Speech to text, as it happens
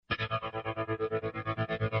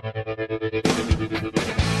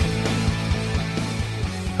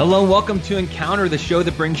Hello and welcome to Encounter, the show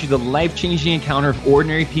that brings you the life-changing encounter of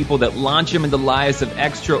ordinary people that launch them into lives of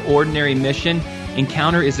extraordinary mission.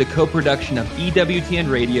 Encounter is a co-production of EWTN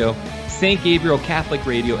Radio, St. Gabriel Catholic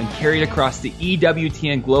Radio, and carried across the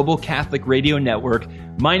EWTN Global Catholic Radio Network.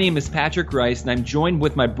 My name is Patrick Rice, and I'm joined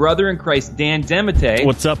with my brother in Christ, Dan Demete.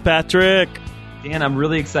 What's up, Patrick? Dan, I'm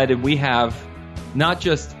really excited. We have not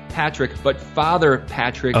just Patrick, but Father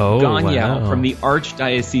Patrick Gonyeau from the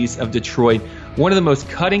Archdiocese of Detroit. One of the most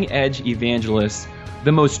cutting-edge evangelists,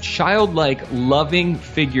 the most childlike, loving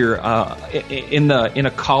figure in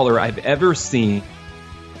a collar I've ever seen.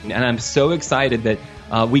 And I'm so excited that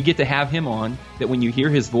we get to have him on, that when you hear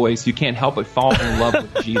his voice, you can't help but fall in love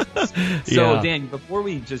with Jesus. So, Dan, before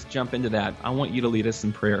we just jump into that, I want you to lead us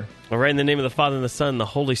in prayer. All right, in the name of the Father, and the Son, and the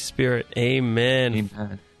Holy Spirit, amen.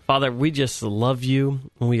 Amen. Father, we just love you,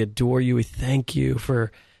 and we adore you. We thank you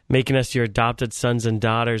for making us your adopted sons and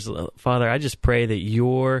daughters. Father, I just pray that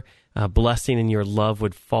your blessing and your love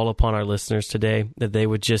would fall upon our listeners today, that they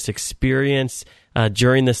would just experience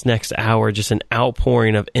during this next hour just an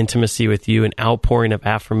outpouring of intimacy with you, an outpouring of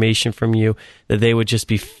affirmation from you, that they would just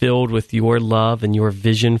be filled with your love and your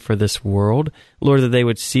vision for this world. Lord, that they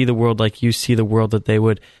would see the world like you see the world, that they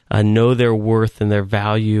would know their worth and their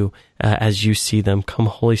value as you see them. Come,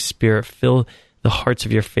 Holy Spirit, fill the hearts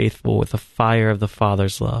of your faithful with the fire of the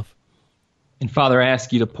Father's love. And Father, I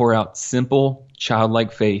ask you to pour out simple,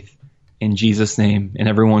 childlike faith in Jesus' name. And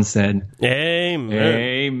everyone said, Amen.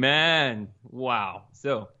 Amen. Wow.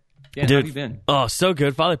 So, Dan, how have you been? Oh, so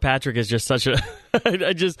good. Father Patrick is just such a,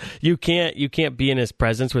 you can't be in his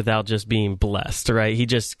presence without just being blessed, right? He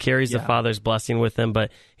just carries the Father's blessing with him, but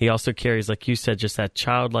he also carries, like you said, just that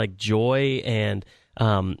childlike joy and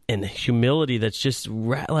humility that's just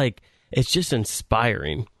like, it's just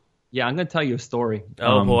inspiring. Yeah, I'm going to tell you a story.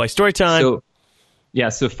 Oh, boy. Story time.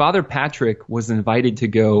 So Father Patrick was invited to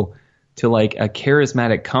go to like a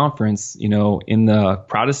charismatic conference, in the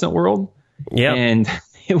Protestant world. Yeah. And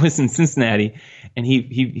it was in Cincinnati. And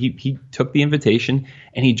he took the invitation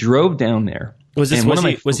and he drove down there. Was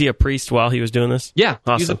he a priest while he was doing this? Yeah,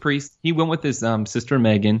 awesome. He was a priest. He went with his sister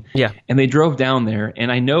Megan. Yeah. And they drove down there.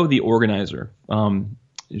 And I know the organizer.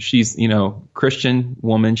 She's, Christian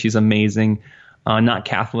woman. She's amazing, not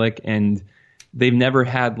Catholic. And they've never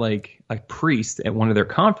had like a priest at one of their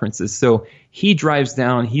conferences. So he drives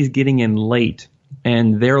down, he's getting in late,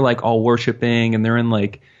 and they're like all worshiping, and they're in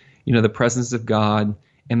like, the presence of God.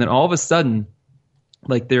 And then all of a sudden,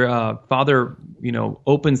 like their father,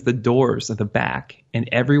 opens the doors at the back, and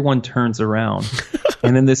everyone turns around.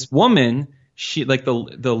 And then this woman, she like the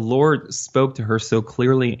Lord spoke to her so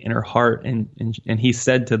clearly in her heart, and he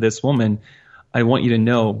said to this woman, I want you to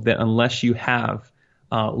know that unless you have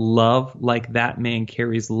love like that man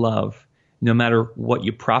carries love, no matter what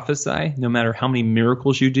you prophesy, no matter how many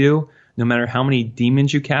miracles you do, no matter how many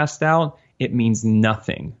demons you cast out, it means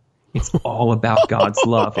nothing. It's all about God's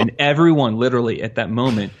love. And everyone literally at that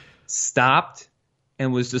moment stopped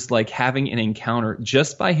and was just like having an encounter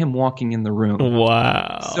just by him walking in the room.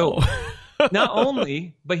 Wow. So not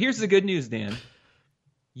only, but here's the good news, Dan.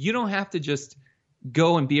 You don't have to just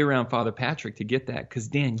go and be around Father Patrick to get that, because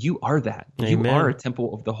Dan, you are that. Amen. You are a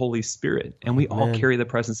temple of the Holy Spirit, and we all carry the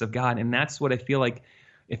presence of God. And that's what I feel like,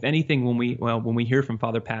 if anything, when we hear from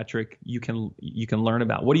Father Patrick, you can learn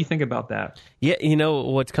about. What do you think about that? Yeah,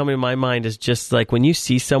 what's coming to my mind is just like when you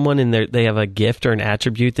see someone and they have a gift or an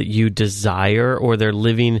attribute that you desire, or they're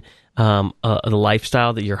living a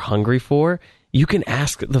lifestyle that you're hungry for, you can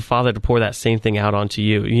ask the Father to pour that same thing out onto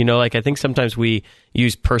you. Like I think sometimes we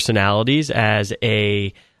use personalities as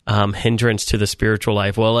a hindrance to the spiritual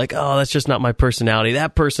life. Well, like, oh, that's just not my personality.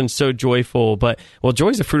 That person's so joyful. But, well, joy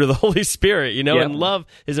is a fruit of the Holy Spirit, and love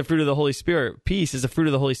is a fruit of the Holy Spirit. Peace is a fruit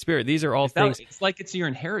of the Holy Spirit. These are all things. It's like it's your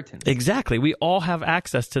inheritance. Exactly. We all have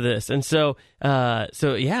access to this. And so yeah,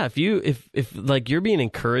 if like you're being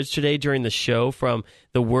encouraged today during the show from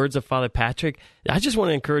the words of Father Patrick, I just want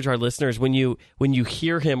to encourage our listeners, when you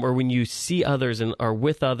hear him, or when you see others and are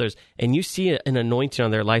with others, and you see an anointing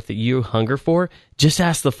on their life that you hunger for, just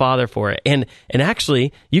ask the Father for it. And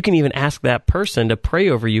actually, you can even ask that person to pray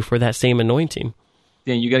over you for that same anointing.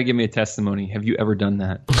 Dan, you got to give me a testimony. Have you ever done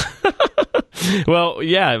that? Well,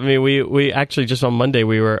 yeah. I mean, we actually just on Monday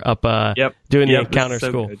we were up doing the Encounter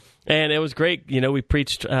School, good. And it was great. We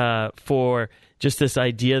preached for just this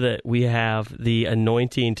idea that we have the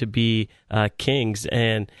anointing to be kings.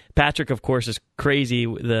 And Patrick, of course, is crazy.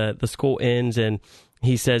 The school ends, and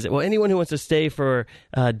he says, well, anyone who wants to stay for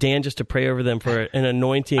Dan just to pray over them for an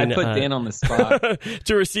anointing. I put Dan on the spot.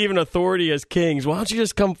 to receive an authority as kings. Why don't you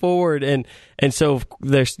just come forward? And so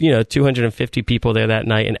there's, 250 people there that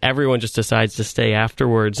night, and everyone just decides to stay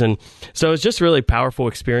afterwards. And so it's just really powerful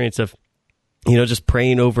experience of, just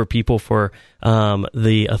praying over people for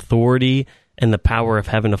the authority and the power of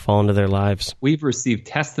heaven to fall into their lives. We've received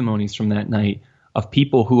testimonies from that night of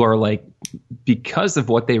people who are like, because of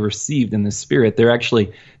what they received in the Spirit, they're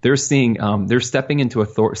seeing, they're stepping into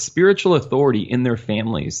spiritual authority in their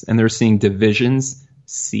families, and they're seeing divisions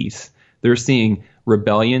cease. They're seeing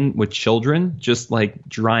rebellion with children just like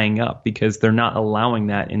drying up because they're not allowing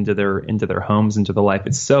that into their homes, into their life.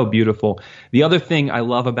 It's so beautiful. The other thing I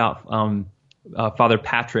love about Father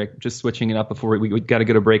Patrick, just switching it up before we got to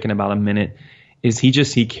go to break in about a minute, is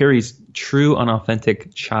he carries true and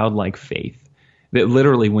authentic childlike faith. That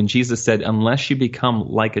literally, when Jesus said, unless you become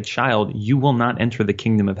like a child, you will not enter the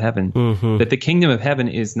kingdom of heaven. Mm-hmm. That the kingdom of heaven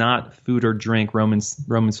is not food or drink, Romans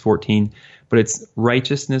 14, but it's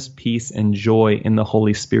righteousness, peace, and joy in the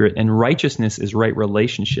Holy Spirit. And righteousness is right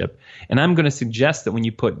relationship. And I'm going to suggest that when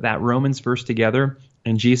you put that Romans verse together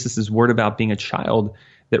and Jesus' word about being a child,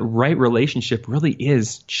 that right relationship really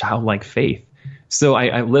is childlike faith. So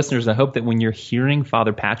listeners, I hope that when you're hearing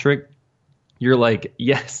Father Patrick, you're like,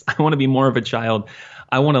 yes, I want to be more of a child.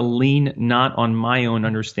 I want to lean not on my own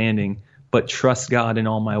understanding, but trust God in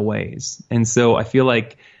all my ways. And so I feel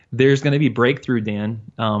like there's going to be breakthrough, Dan,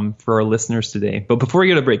 for our listeners today. But before we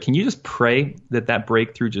go to break, can you just pray that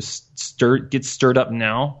breakthrough just gets stirred up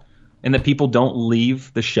now and that people don't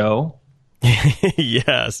leave the show?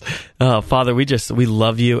 Yes. Father, we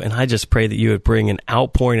love you. And I just pray that you would bring an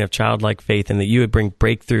outpouring of childlike faith and that you would bring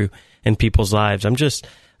breakthrough in people's lives. I'm just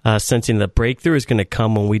sensing the breakthrough is going to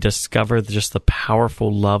come when we discover just the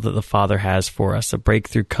powerful love that the Father has for us. The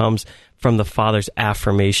breakthrough comes from the Father's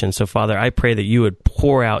affirmation. So, Father, I pray that you would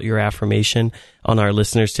pour out your affirmation on our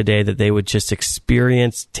listeners today, that they would just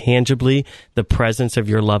experience tangibly the presence of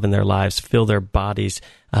your love in their lives, fill their bodies,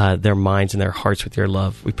 their minds, and their hearts with your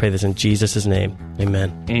love. We pray this in Jesus' name.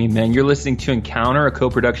 Amen. Amen. You're listening to Encounter, a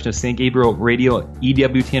co-production of St. Gabriel Radio,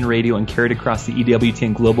 EWTN Radio, and carried across the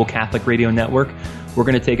EWTN Global Catholic Radio Network. We're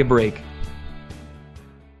going to take a break.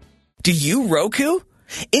 Do you Roku?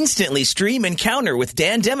 Instantly stream Encounter with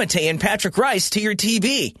Dan Demite and Patrick Rice to your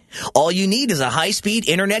TV. All you need is a high-speed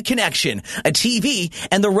internet connection, a TV,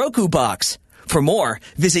 and the Roku box. For more,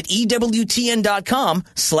 visit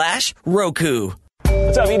EWTN.com/Roku.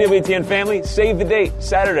 What's up, EWTN family? Save the date,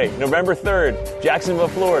 Saturday, November 3rd, Jacksonville,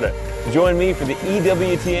 Florida. Join me for the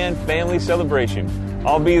EWTN Family Celebration.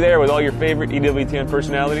 I'll be there with all your favorite EWTN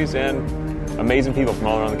personalities and amazing people from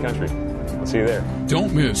all around the country. I'll see you there.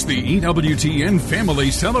 Don't miss the EWTN Family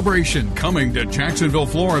Celebration coming to Jacksonville,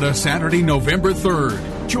 Florida, Saturday, November 3rd.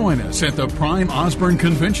 Join us at the Prime Osborne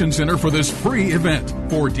Convention Center for this free event.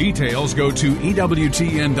 For details, go to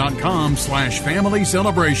EWTN.com/family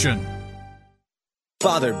celebration.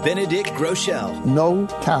 Father Benedict Groeschel. No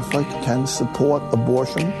Catholic can support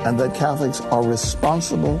abortion, and that Catholics are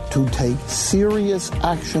responsible to take serious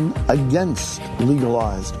action against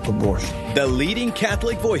legalized abortion. The leading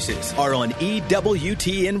Catholic voices are on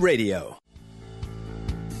EWTN Radio.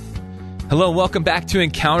 Hello, and welcome back to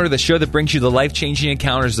Encounter, the show that brings you the life-changing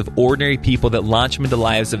encounters of ordinary people that launch them into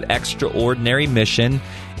lives of extraordinary mission.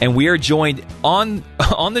 And we are joined on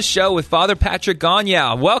the show with Father Patrick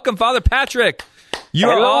Gonyeau. Welcome, Father Patrick. You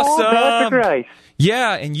are awesome. Patrick Rice.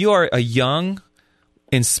 Yeah, and you are a young,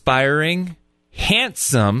 inspiring,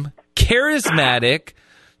 handsome, charismatic,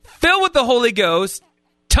 filled with the Holy Ghost,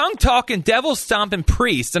 tongue-talking, devil-stomping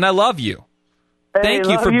priest, and I love you. Thank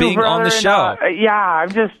you for being on the show. I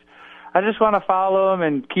just want to follow him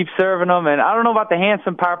and keep serving him, and I don't know about the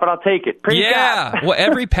handsome part, but I'll take it. Praise God. Well,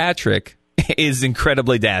 every Patrick is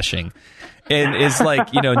incredibly dashing. And is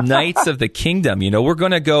like, knights of the kingdom. We're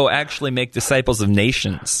going to go actually make disciples of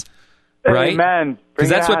nations, right? Amen. Because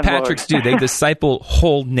that's what Patricks do. They disciple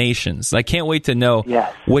whole nations. I can't wait to know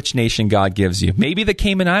which nation God gives you. Maybe the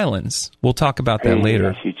Cayman Islands. We'll talk about that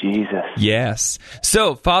later. Thank you, Jesus. Yes.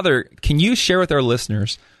 So, Father, can you share with our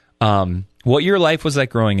listeners what your life was like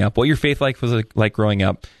growing up, what your faith life was like growing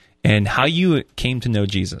up, and how you came to know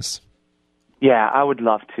Jesus? Yeah, I would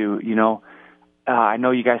love to. I know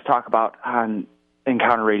you guys talk about on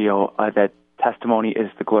Encounter Radio that testimony is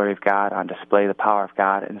the glory of God, on display the power of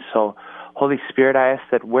God. And so, Holy Spirit, I ask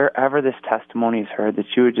that wherever this testimony is heard, that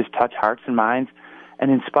you would just touch hearts and minds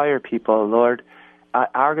and inspire people. Lord,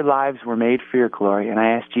 our lives were made for your glory. And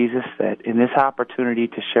I ask, Jesus, that in this opportunity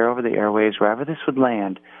to share over the airwaves, wherever this would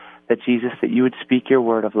land, that Jesus, that you would speak your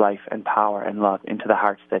word of life and power and love into the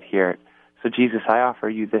hearts that hear it. So, Jesus, I offer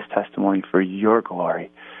you this testimony for your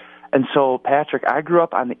glory. And so, Patrick, I grew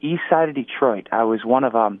up on the east side of Detroit. I was one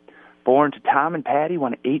of born to Tom and Patty,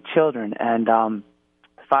 one of 8 children, and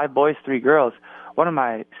 5 boys, 3 girls. One of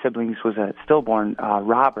my siblings was a stillborn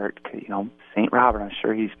Robert, St. Robert. I'm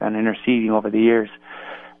sure he's been interceding over the years.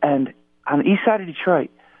 And on the east side of Detroit,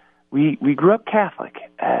 we grew up Catholic,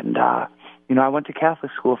 and I went to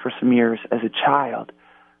Catholic school for some years as a child,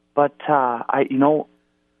 but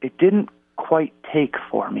it didn't quite take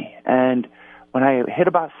for me. And when I hit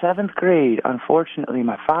about 7th grade, unfortunately,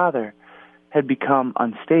 my father had become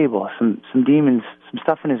unstable. Some demons, some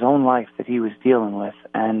stuff in his own life that he was dealing with,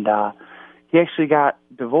 and he actually got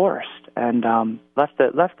divorced and left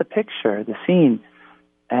the picture, the scene,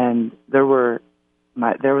 and there was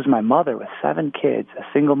my mother with 7 kids, a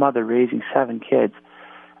single mother raising 7 kids,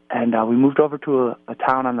 and we moved over to a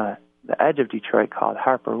town on the edge of Detroit called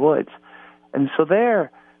Harper Woods, and so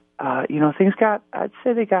there, things I'd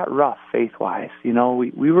say they got rough faith-wise.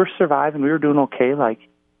 We were surviving, we were doing okay,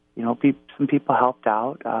 some people helped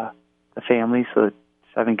out the family so that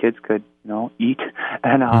 7 kids could, eat.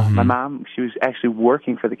 And my mom, she was actually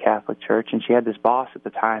working for the Catholic Church, and she had this boss at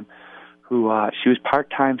the time who she was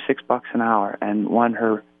part-time, $6 an hour. And when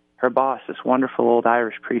her boss, this wonderful old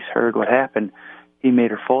Irish priest, heard what happened, he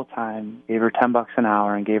made her full-time, gave her $10 an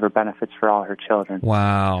hour, and gave her benefits for all her children.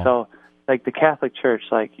 Wow. So, the Catholic Church,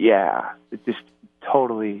 it just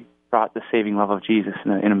totally brought the saving love of Jesus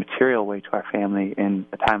in a material way to our family in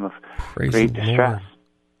a time of great distress.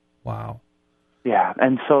 Wow. Yeah,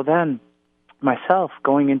 and so then myself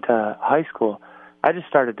going into high school, I just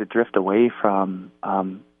started to drift away from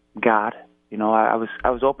God. I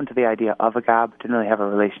was open to the idea of a God, but didn't really have a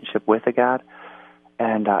relationship with a God,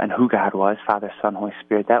 and who God was, Father, Son, Holy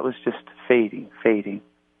Spirit. That was just fading.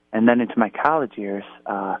 And then into my college years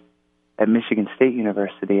at Michigan State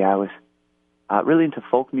University, I was really into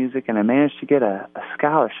folk music, and I managed to get a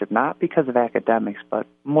scholarship, not because of academics, but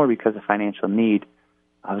more because of financial need.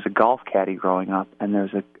 I was a golf caddy growing up, and there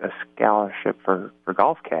was a scholarship for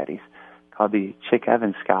golf caddies called the Chick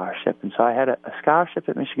Evans Scholarship. And so I had a scholarship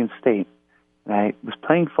at Michigan State, and I was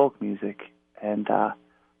playing folk music and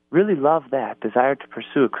really loved that, desired to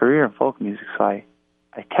pursue a career in folk music. So I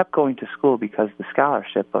kept going to school because of the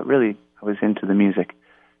scholarship, but really I was into the music.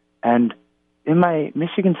 And in my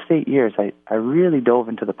Michigan State years, I really dove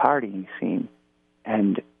into the partying scene,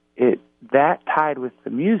 and that tied with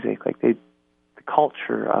the music, the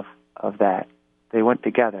culture of that, they went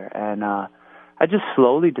together. And I just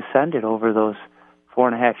slowly descended over those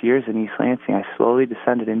 4.5 years in East Lansing. I slowly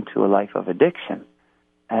descended into a life of addiction,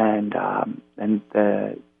 and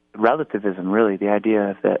the relativism, really, the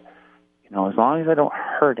idea that as long as I don't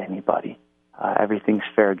hurt anybody, everything's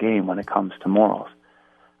fair game when it comes to morals.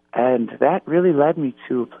 And that really led me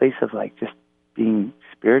to a place of just being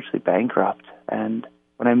spiritually bankrupt. And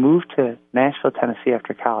when I moved to Nashville, Tennessee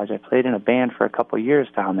after college, I played in a band for a couple of years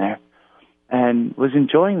down there and was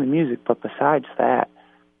enjoying the music. But besides that,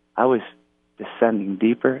 I was descending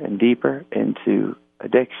deeper and deeper into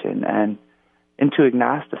addiction and into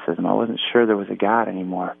agnosticism. I wasn't sure there was a God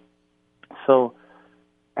anymore. So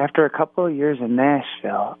after a couple of years in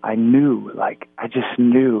Nashville, I knew, I just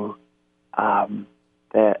knew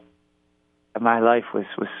that my life was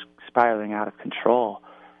spiraling out of control.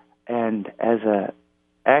 And as a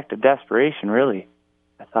act of desperation, really,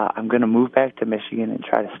 I thought, I'm going to move back to Michigan and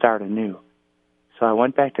try to start anew. So I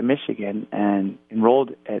went back to Michigan and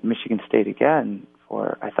enrolled at Michigan State again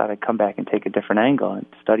I thought I'd come back and take a different angle, and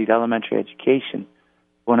studied elementary education.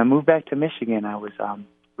 When I moved back to Michigan, I was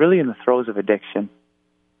really in the throes of addiction,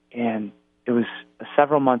 and it was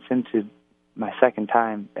several months into my second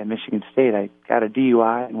time at Michigan State. I got a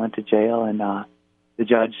DUI and went to jail, and the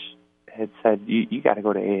judge had said, you got to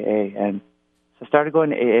go to AA. And so I started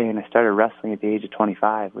going to AA, and I started wrestling at the age of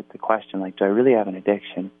 25 with the question, do I really have an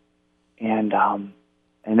addiction? And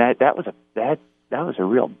that was a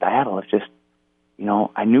real battle of just,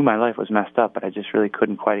 I knew my life was messed up, but I just really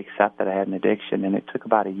couldn't quite accept that I had an addiction, and it took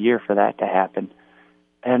about a year for that to happen.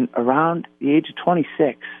 And around the age of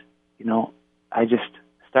 26, I just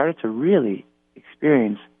started to really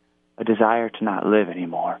experience a desire to not live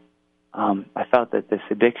anymore. I felt that this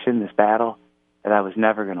addiction, this battle, that I was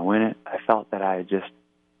never going to win it. I felt that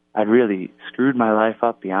I'd really screwed my life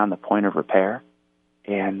up beyond the point of repair.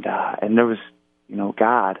 And there was,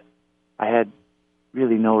 God, I had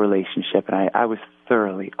really no relationship, and I was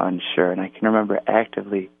thoroughly unsure. And I can remember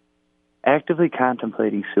actively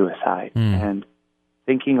contemplating suicide and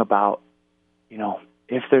thinking about,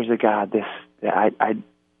 if there's a God,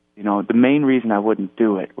 the main reason I wouldn't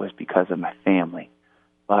do it was because of my family.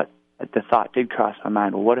 But the thought did cross my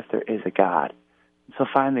mind, well, what if there is a God? So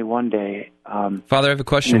finally one day... Father, I have a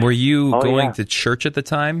question. Were you going yeah. to church at the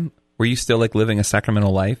time? Were you still like living a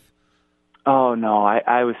sacramental life? Oh, no.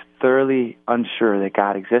 I was thoroughly unsure that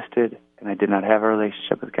God existed, and I did not have a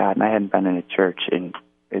relationship with God, and I hadn't been in a church in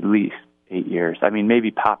at least 8 years. I mean, maybe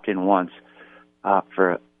popped in once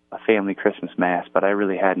for a family Christmas Mass, but I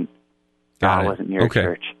really hadn't. I wasn't near a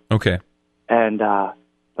church. Okay. And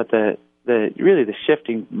but the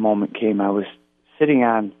shifting moment came. I was sitting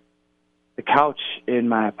on the couch in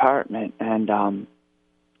my apartment, and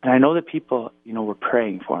I know that people, were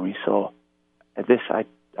praying for me. So at this, I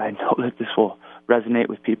know that this will resonate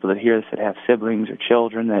with people that hear this, that have siblings or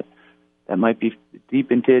children that might be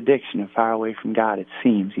deep into addiction and far away from God, it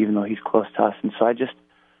seems, even though He's close to us. And so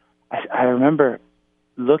I remember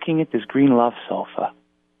looking at this green love sofa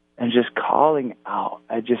and just calling out.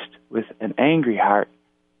 With an angry heart,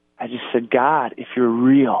 I just said, God, if you're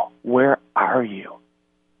real, where are you?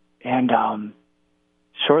 And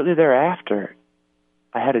shortly thereafter,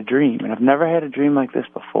 I had a dream, and I've never had a dream like this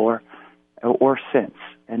before or since.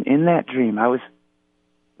 And in that dream,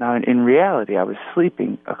 in reality, I was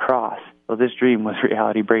sleeping across. Well, this dream was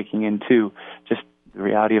reality breaking into just the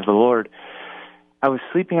reality of the Lord. I was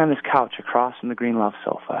sleeping on this couch across from the green love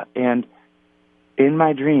sofa, and in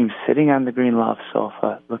my dream, sitting on the green love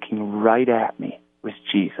sofa, looking right at me, was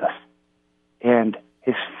Jesus. And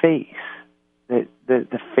His face,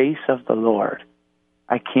 the face of the Lord,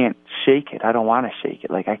 I can't shake it. I don't want to shake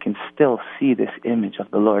it. Like, I can still see this image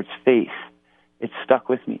of the Lord's face. It's stuck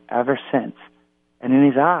with me ever since. And in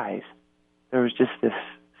His eyes, there was just this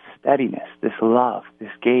steadiness, this love,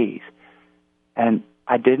 this gaze. And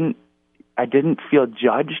I didn't feel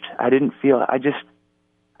judged. I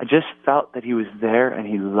just felt that He was there and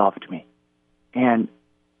He loved me. And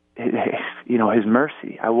His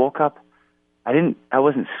mercy. I woke up. I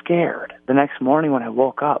wasn't scared. The next morning when I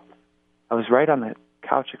woke up, I was right on the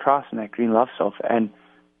couch across from that green love sofa, and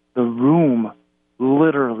the room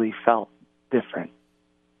literally felt different.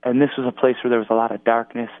 And this was a place where there was a lot of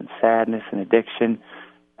darkness and sadness and addiction,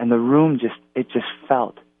 and the room just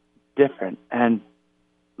felt different. And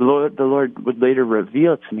the Lord would later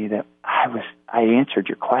reveal to me that I answered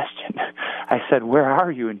your question. I said, where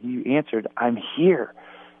are you? And He answered, I'm here.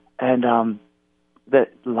 And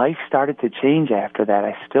that life started to change after that.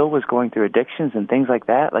 I still was going through addictions and things like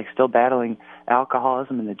that, like still battling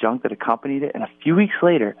alcoholism and the junk that accompanied it. And a few weeks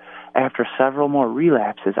later, after several more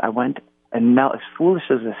relapses, I went and knelt, as foolish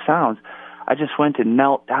as it sounds, I just went and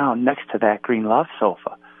knelt down next to that green love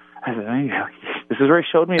sofa. I said, this is where He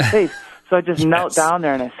showed me His face. So I just knelt down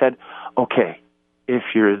there and I said, okay, if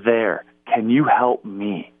you're there, can you help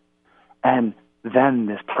me? And then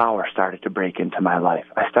this power started to break into my life.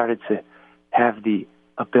 I started to have the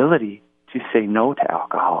ability to say no to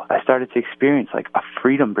alcohol. I started to experience like a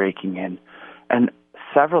freedom breaking in, and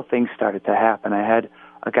several things started to happen. I had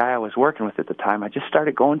a guy I was working with at the time. I just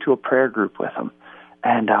started going to a prayer group with him,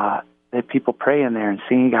 and they had people pray in there and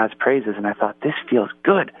singing God's praises, and I thought, this feels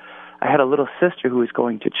good. I had a little sister who was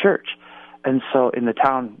going to church, and so in the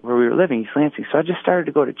town where we were living, East Lansing, so I just started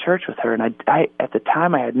to go to church with her, and I at the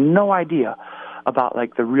time, I had no idea about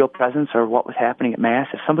like the real presence or what was happening at Mass.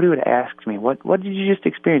 If somebody would ask me, what did you just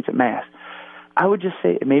experience at Mass? I would just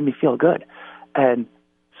say it made me feel good. And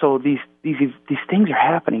so these things are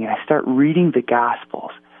happening, and I start reading the Gospels.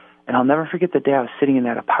 And I'll never forget the day I was sitting in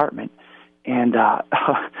that apartment, and I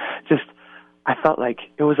felt like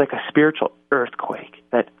it was like a spiritual earthquake,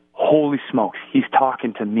 that holy smokes, He's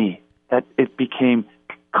talking to me, that it became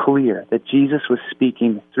clear that Jesus was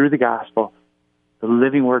speaking through the Gospel, the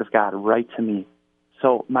living Word of God, right to me.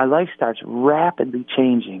 So my life starts rapidly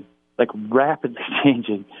changing.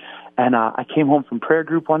 And I came home from prayer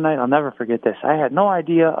group one night. I'll never forget this. I had no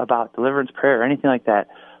idea about deliverance prayer or anything like that.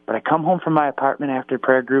 But I come home from my apartment after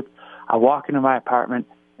prayer group. I walk into my apartment,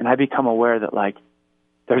 and I become aware that, like,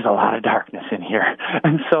 there's a lot of darkness in here.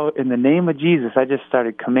 And so in the name of Jesus, I just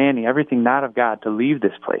started commanding everything not of God to leave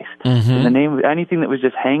this place. Mm-hmm. In the name of anything that was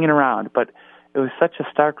just hanging around. But it was such a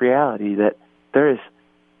stark reality that there is,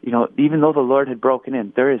 even though the Lord had broken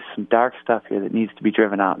in, there is some dark stuff here that needs to be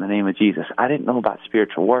driven out in the name of Jesus. I didn't know about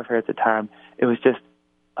spiritual warfare at the time. It was just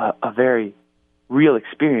a very real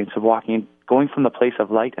experience of going from the place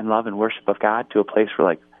of light and love and worship of God to a place where,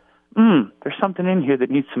 like, there's something in here that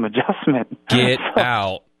needs some adjustment. Get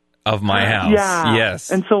out of my house. Yeah. Yes.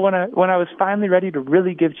 And so when I was finally ready to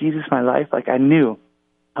really give Jesus my life, like, I knew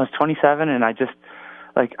I was 27, and I just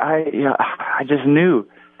knew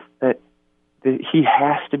that He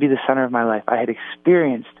has to be the center of my life. I had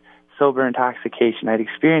experienced sober intoxication. I had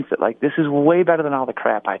experienced it, like, this is way better than all the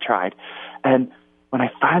crap I tried. And when I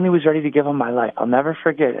finally was ready to give him my life, I'll never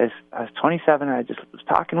forget, as I was 27 and I just was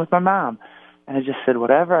talking with my mom, and I just said,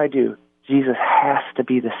 whatever I do, Jesus has to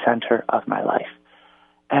be the center of my life.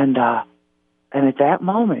 And at that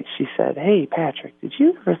moment, she said, hey, Patrick, did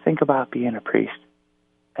you ever think about being a priest?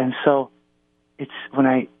 And so it's when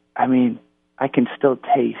I can still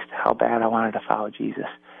taste how bad I wanted to follow Jesus.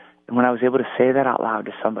 And when I was able to say that out loud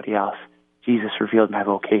to somebody else, Jesus revealed my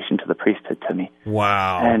vocation to the priesthood to me.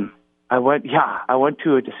 Wow. And I went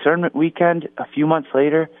to a discernment weekend a few months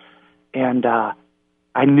later, and I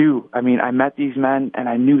met these men, and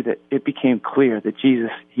I knew that it became clear that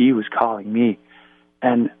Jesus, he was calling me.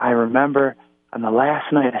 And I remember on the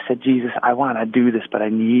last night, I said, Jesus, I want to do this, but I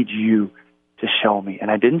need you to show me.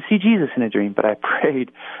 And I didn't see Jesus in a dream, but I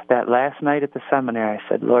prayed that last night at the seminary. I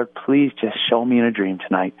said, Lord, please just show me in a dream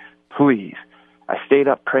tonight, please. I stayed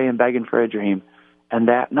up praying, begging for a dream, and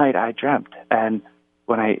that night I dreamt. And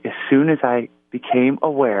as soon as I became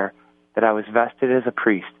aware that I was vested as a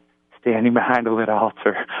priest, standing behind a lit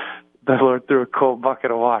altar, the Lord threw a cold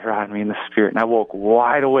bucket of water on me in the Spirit, and I woke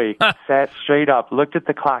wide awake, sat straight up, looked at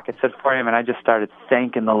the clock, it said 4 a.m., and I just started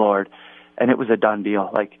thanking the Lord, and it was a done deal.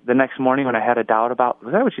 Like, the next morning when I had a doubt about,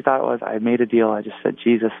 was that what you thought it was? I made a deal. I just said,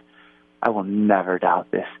 Jesus, I will never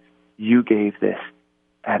doubt this. You gave this,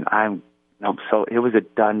 and so it was a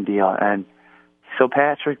done deal. And so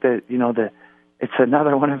Patrick, it's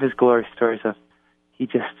another one of his glory stories of he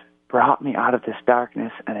just brought me out of this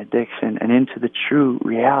darkness and addiction and into the true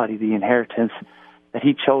reality, the inheritance that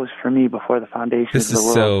he chose for me before the foundation of the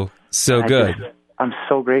world. This is so good. I'm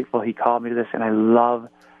so grateful he called me to this, and I love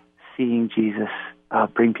seeing Jesus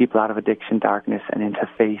bring people out of addiction, darkness, and into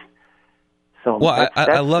faith. So well, that's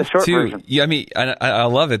I love the short too. version. Yeah, I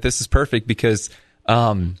love it. This is perfect because,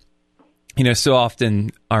 so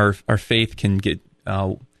often our faith can get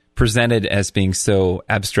presented as being so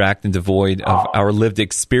abstract and devoid of our lived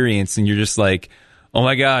experience, and you're just like, oh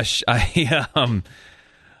my gosh, I'm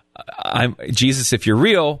Jesus. If you're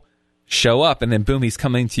real, show up, and then boom, he's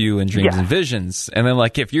coming to you in dreams and visions, and then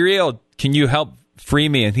like, if you're real, can you help free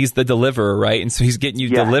me? And he's the deliverer, right? And so he's getting you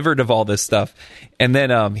delivered of all this stuff, and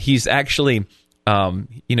then he's actually,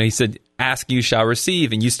 he said, "Ask, you shall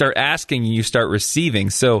receive," and you start asking, and you start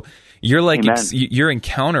receiving. So you're like, your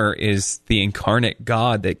encounter is the incarnate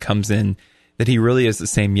God that comes in, that he really is the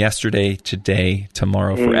same yesterday, today,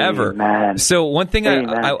 tomorrow, forever. Amen. So one thing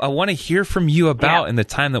I want to hear from you about in the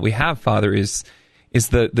time that we have, Father, is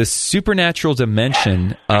the supernatural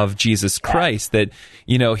dimension of Jesus Christ, that,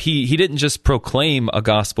 he didn't just proclaim a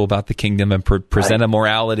gospel about the kingdom and present a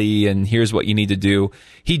morality and here's what you need to do.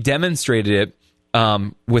 He demonstrated it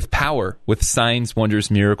with power, with signs, wonders,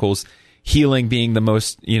 miracles, healing being the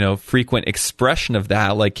most, frequent expression of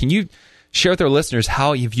that. Like, can you share with our listeners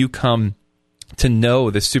how have you come to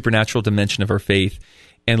know the supernatural dimension of our faith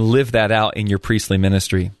and live that out in your priestly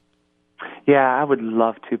ministry? Yeah, I would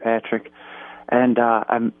love to, Patrick. And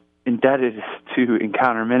I'm indebted to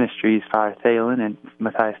Encounter Ministries, Father Thalen and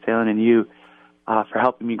Matthias Thalen and you for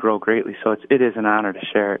helping me grow greatly. So it is an honor to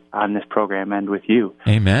share it on this program and with you.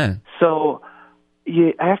 Amen. So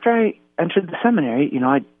after I entered the seminary,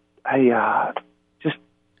 I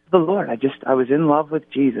was in love with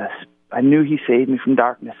Jesus. I knew he saved me from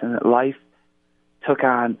darkness and that life took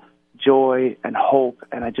on joy and hope,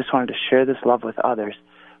 and I just wanted to share this love with others.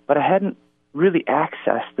 But I hadn't really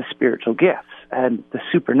accessed the spiritual gifts and the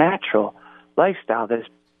supernatural lifestyle that is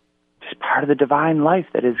just part of the divine life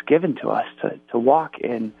that is given to us to walk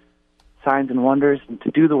in signs and wonders and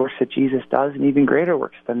to do the works that Jesus does and even greater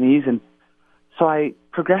works than these. And so I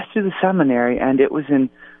progressed through the seminary, and it was in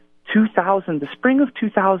the spring of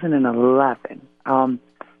 2011,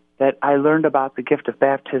 that I learned about the gift of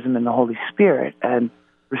baptism in the Holy Spirit and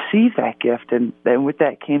received that gift. And then with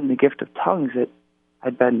that came the gift of tongues that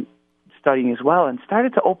I'd been studying as well, and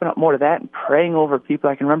started to open up more to that and praying over people.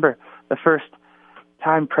 I can remember the first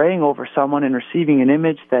time praying over someone and receiving an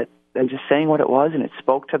image and just saying what it was, and it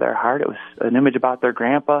spoke to their heart. It was an image about their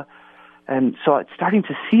grandpa. And so it's starting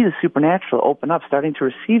to see the supernatural open up, starting to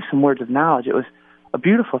receive some words of knowledge. It was a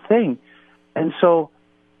beautiful thing. And so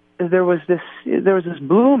there was this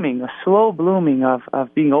blooming, a slow blooming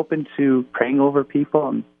of being open to praying over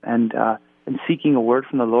people and seeking a word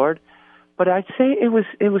from the Lord. But I'd say it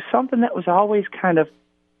was something that was always kind of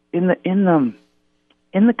in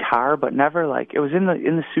the car, but never like it was in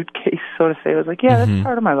the suitcase, so to say. It was like, that's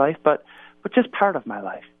part of my life, but just part of my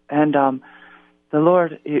life. And the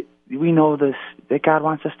Lord, we know this, that God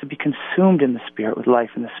wants us to be consumed in the Spirit, with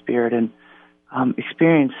life in the Spirit, and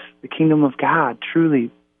experience the kingdom of God truly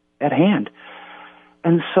at hand.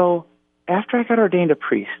 And so after I got ordained a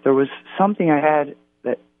priest, there was something I had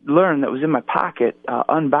that learned that was in my pocket,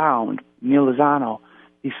 Unbound, Neil Lozano,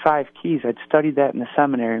 these 5 keys. I'd studied that in the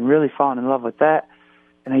seminary and really fallen in love with that.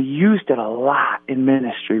 And I used it a lot in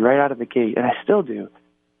ministry right out of the gate, and I still do.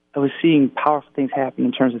 I was seeing powerful things happen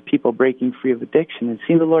in terms of people breaking free of addiction and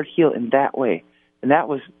seeing the Lord heal in that way. And that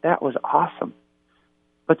was awesome.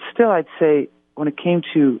 But still, I'd say when it came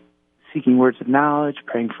to seeking words of knowledge,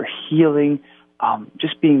 praying for healing,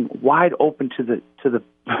 just being wide open to the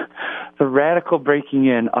the radical breaking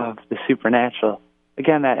in of the supernatural.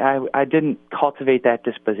 Again, I didn't cultivate that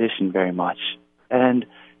disposition very much. And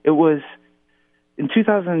it was in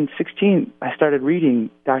 2016, I started reading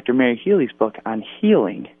Dr. Mary Healy's book on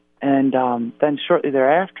healing. And then shortly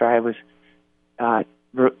thereafter, I was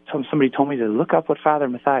somebody told me to look up what Father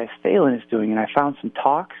Matthias Thelen is doing, and I found some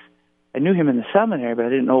talks. I knew him in the seminary, but I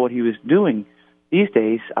didn't know what he was doing these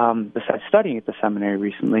days, besides studying at the seminary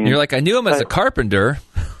recently. And you're like, I knew him as a carpenter,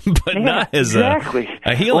 but not as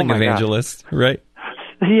a healing evangelist, right?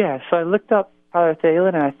 Yeah, so I looked up Father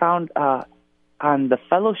Thelen, and I found on the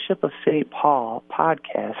Fellowship of St. Paul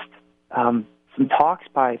podcast some talks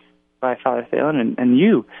by Father Thelen and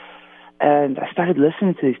you. And I started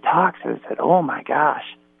listening to these talks, and I said, oh, my gosh.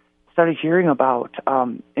 I started hearing about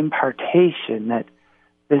impartation, that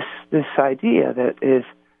this idea that is,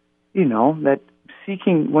 that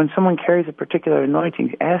seeking, when someone carries a particular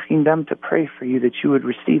anointing, asking them to pray for you that you would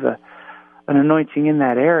receive an anointing in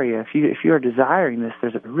that area. If you are desiring this,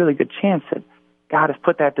 there's a really good chance that God has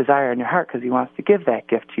put that desire in your heart because he wants to give that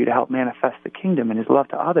gift to you to help manifest the kingdom and his love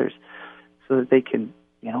to others so that they can,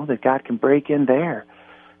 that God can break in there.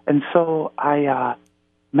 And so I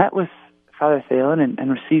met with Father Thelen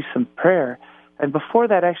and received some prayer. And before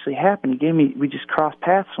that actually happened, we just crossed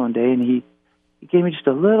paths one day, and he gave me just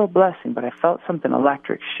a little blessing, but I felt something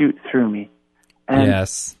electric shoot through me. And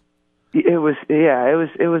yes. It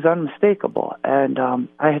was unmistakable. And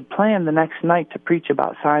I had planned the next night to preach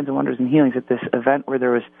about signs and wonders and healings at this event where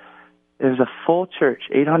there was a full church,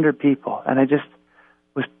 800 people, and I just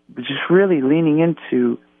was just really leaning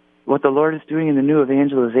into what the Lord is doing in the new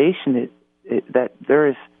evangelization, that there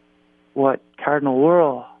is what Cardinal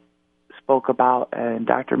Wuerl spoke about and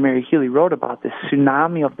Dr. Mary Healy wrote about, this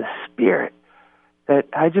tsunami of the Spirit, that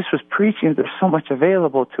I just was preaching. There's so much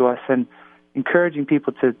available to us, and encouraging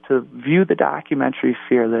people to view the documentary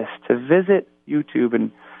Fearless, to visit YouTube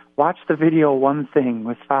and watch the video One Thing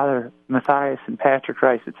with Father Matthias and Patrick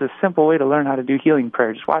Rice. It's a simple way to learn how to do healing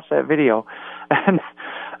prayer. Just watch that video. And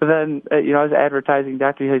then, I was advertising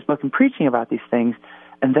Dr. Healy's book and preaching about these things.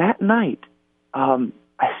 And that night, I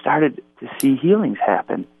started to see healings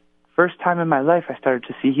happen. First time in my life I started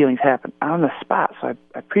to see healings happen on the spot. So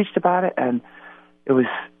I preached about it, and it was,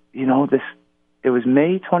 it was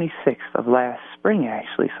May 26th of last spring,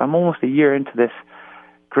 actually. So I'm almost a year into this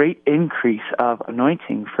great increase of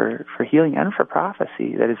anointing for healing and for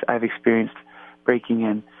prophecy that I've experienced breaking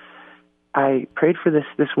in. I prayed for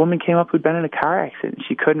this woman came up who'd been in a car accident.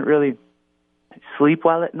 She couldn't really sleep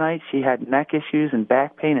well at night. She had neck issues and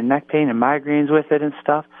back pain and neck pain and migraines with it and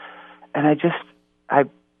stuff. And I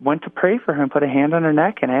went to pray for her and put a hand on her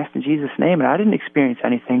neck and asked in Jesus' name, and I didn't experience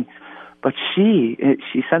anything. But she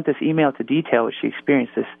sent this email to detail what she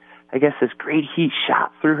experienced. This great heat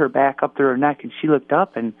shot through her back, up through her neck, and she looked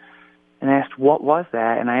up and asked, what was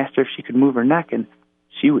that? And I asked her if she could move her neck, and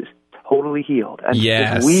she was totally healed. And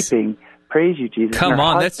yes. Just weeping, praise you, Jesus. Come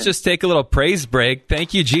on, let's just take a little praise break.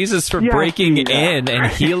 Thank you, Jesus, for breaking in and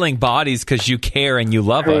healing bodies because you care and you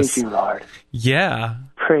love us. Praise you, Lord. Yeah.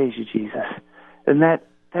 Praise you, Jesus. And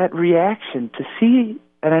that reaction to see,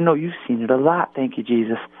 and I know you've seen it a lot, thank you,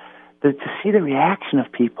 Jesus, to see the reaction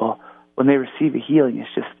of people when they receive a healing is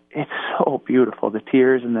it's so beautiful. The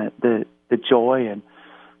tears and the joy and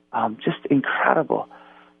just incredible.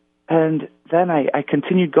 And then I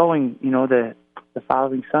continued going, the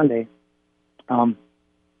following Sunday,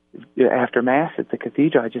 after Mass at the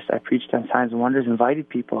cathedral, I preached on signs and wonders, invited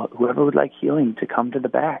people, whoever would like healing, to come to the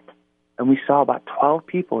back. And we saw about 12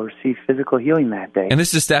 people receive physical healing that day. And this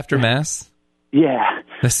is just after Mass? Yeah.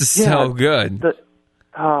 This is so good.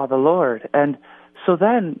 The Lord. And so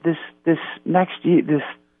then this next year,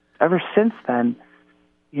 ever since then,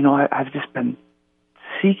 I've just been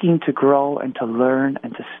seeking to grow and to learn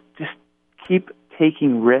and to just keep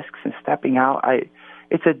taking risks and stepping out.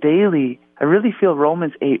 It's a daily, I really feel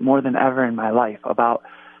Romans 8 more than ever in my life about,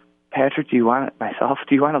 Patrick, do you want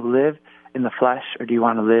to live in the flesh or do you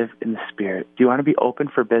want to live in the Spirit? Do you want to be open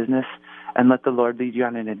for business and let the Lord lead you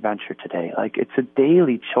on an adventure today? Like, it's a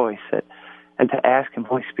daily choice and to ask him,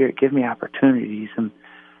 Holy Spirit, give me opportunities. And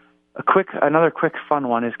another quick fun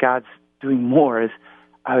one is God's doing more. Is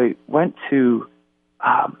I went to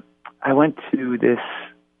this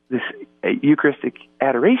this Eucharistic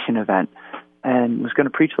adoration event and was going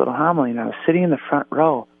to preach a little homily, and I was sitting in the front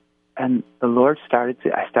row, and the Lord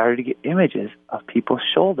I started to get images of people's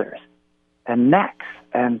shoulders and necks,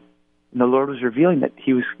 and the Lord was revealing that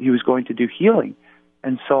He was going to do healing.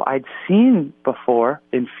 And so I'd seen before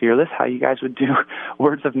in Fearless how you guys would do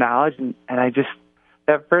words of knowledge, and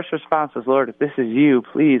that first response was, Lord, if this is you,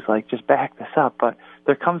 please, just back this up. But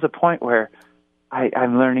there comes a point where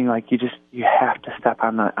I'm learning, you have to step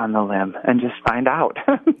on the limb and just find out.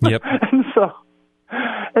 Yep.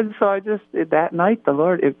 and so I just, that night, the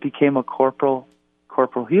Lord, it became a corporal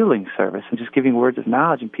healing service and just giving words of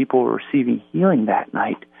knowledge, and people were receiving healing that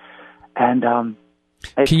night. And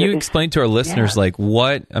can you explain to our listeners,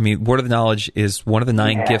 word of knowledge is one of the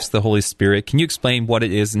 9 gifts of the Holy Spirit. Can you explain what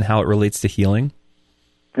it is and how it relates to healing?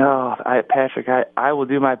 No, Patrick, I will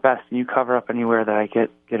do my best, and you cover up anywhere that I get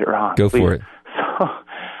it wrong. Go for it.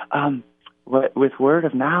 So, with word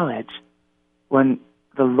of knowledge, when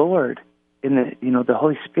the Lord, the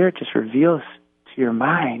Holy Spirit just reveals to your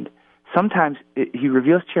mind, sometimes He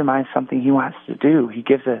reveals to your mind something He wants to do. He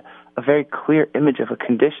gives a very clear image of a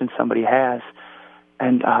condition somebody has,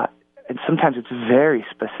 and sometimes it's very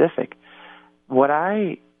specific. What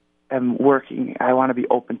I want to be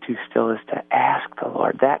open to still is to ask the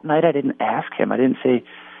Lord. That night I didn't ask Him. I didn't say,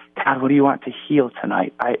 God, what do you want to heal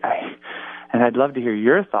tonight? And I'd love to hear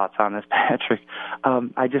your thoughts on this, Patrick.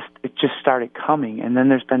 It just started coming. And then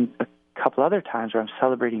there's been a couple other times where I'm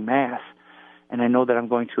celebrating Mass, and I know that I'm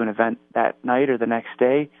going to an event that night or the next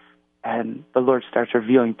day, and the Lord starts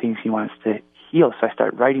revealing things He wants to heal. So I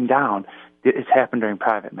start writing down. It's happened during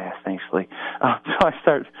private Mass, thankfully. So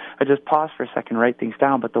I just pause for a second, write things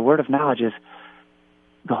down. But the word of knowledge is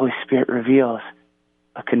the Holy Spirit reveals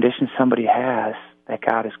a condition somebody has that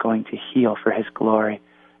God is going to heal for His glory,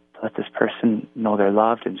 to let this person know they're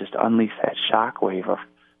loved and just unleash that shockwave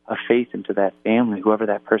of faith into that family, whoever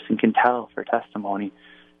that person can tell for testimony.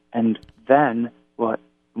 And then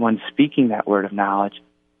when speaking that word of knowledge,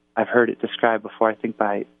 I've heard it described before, I think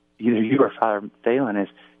by either you or Father Thalen, is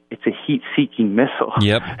it's a heat-seeking missile.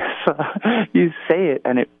 Yep. So you say it,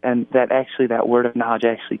 and that word of knowledge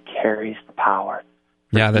actually carries the power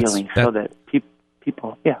for healing, so that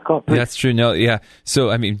people. Yeah, go ahead, please. That's true. No, yeah.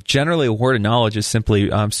 So generally, a word of knowledge is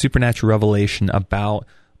simply supernatural revelation about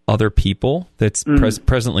other people that's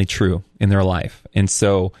presently true in their life. And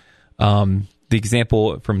so, the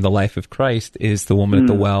example from the life of Christ is the woman at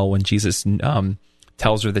the well when Jesus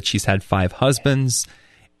tells her that she's had 5 husbands,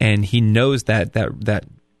 and He knows that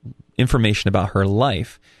information about her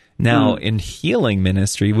life. Now, in healing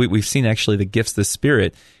ministry, we've seen actually the gifts of the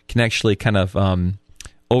Spirit can actually kind of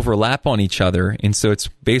overlap on each other, and so it's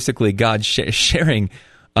basically God sharing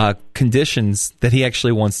conditions that He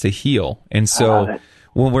actually wants to heal. And so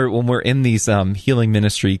when we're in these healing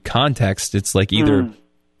ministry contexts, it's like either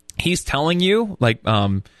He's telling you,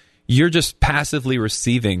 you're just passively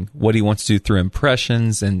receiving what He wants to do through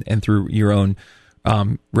impressions and through your own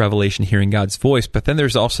revelation, hearing God's voice. But then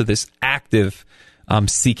there's also this active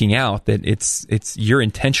seeking out that it's you're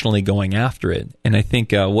intentionally going after it. And I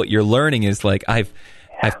think what you're learning is I've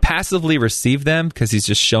passively received them because He's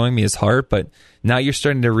just showing me His heart. But now you're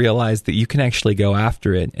starting to realize that you can actually go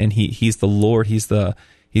after it. And He's the Lord. He's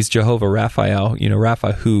Jehovah Raphael.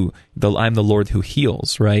 Rapha, I'm the Lord who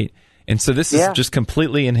heals. Right. And so this is just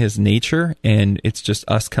completely in His nature, and it's just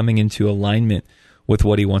us coming into alignment with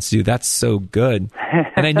what He wants to do. That's so good.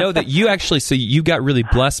 And I know that you actually, so you got really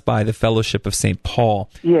blessed by the Fellowship of St. Paul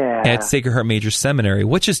at Sacred Heart Major Seminary,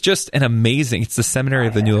 which is just an amazing, it's the seminary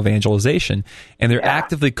of the new evangelization. And they're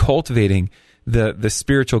actively cultivating the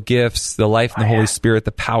spiritual gifts, the life in the Holy Spirit,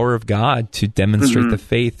 the power of God to demonstrate the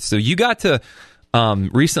faith. So you got to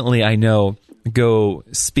recently, I know, go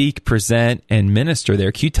speak, present, and minister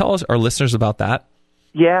there. Can you tell our listeners about that?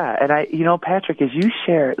 Yeah, and Patrick, as you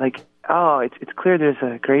share, it's clear there's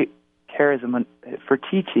a great charism for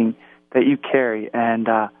teaching that you carry, and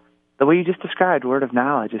the way you just described word of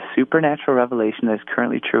knowledge is supernatural revelation that is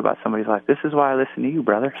currently true about somebody's life. This is why I listen to you,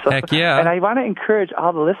 brother. So, heck yeah. And I want to encourage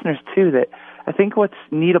all the listeners, too, that I think what's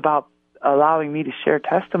neat about allowing me to share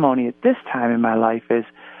testimony at this time in my life is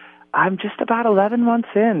I'm just about 10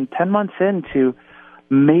 months into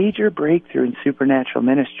major breakthrough in supernatural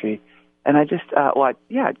ministry. And I just, I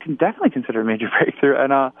can definitely consider a major breakthrough.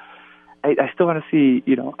 And I still want to see,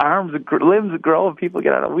 arms, limbs grow, and people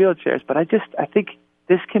get out of wheelchairs. But I think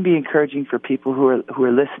this can be encouraging for people who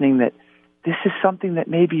are listening, that this is something that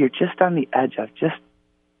maybe you're just on the edge of.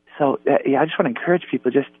 I just want to encourage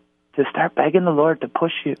people just to start begging the Lord to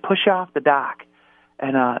push you off the dock,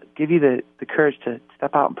 and give you the courage to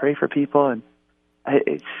step out and pray for people. And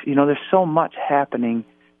it's there's so much happening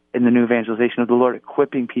in the new evangelization of the Lord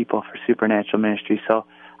equipping people for supernatural ministry. So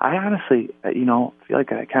I honestly, feel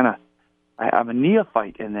like I'm a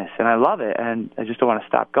neophyte in this, and I love it, and I just don't want to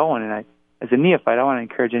stop going. And as a neophyte, I want to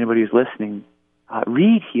encourage anybody who's listening,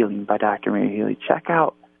 read Healing by Dr. Mary Healy. Check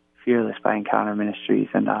out Fearless by Encounter Ministries,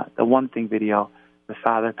 and the One Thing video with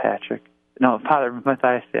Father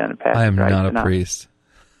Matthias and Patrick. I am not a priest.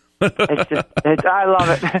 I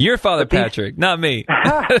love it. You're Father Patrick, not me.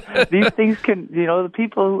 These things can, the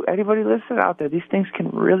people, anybody listening out there, these things can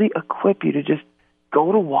really equip you to just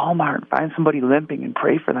go to Walmart and find somebody limping and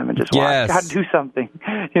pray for them and just watch God do something,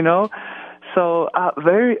 So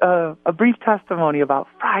a brief testimony about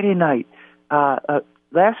Friday night.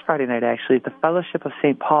 Last Friday night, actually, at the Fellowship of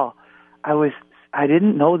St. Paul, I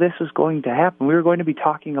didn't know this was going to happen. We were going to be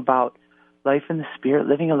talking about life in the Spirit,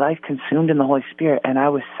 living a life consumed in the Holy Spirit, and I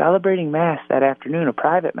was celebrating Mass that afternoon, a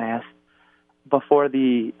private Mass, before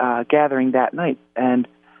the gathering that night. And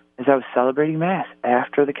as I was celebrating Mass,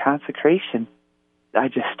 after the consecration, I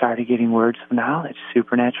just started getting words of knowledge,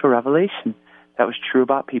 supernatural revelation that was true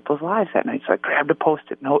about people's lives that night. So I grabbed a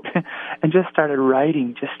Post-it note and just started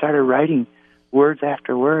writing words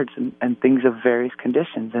after words and things of various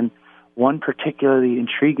conditions. And one particularly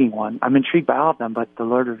intriguing one, I'm intrigued by all of them, but the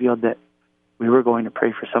Lord revealed that we were going to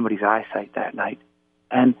pray for somebody's eyesight that night.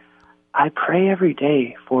 And I pray every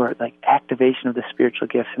day for activation of the spiritual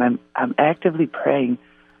gifts, and I'm actively praying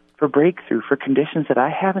for breakthrough, for conditions that I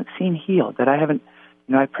haven't seen healed, that I haven't,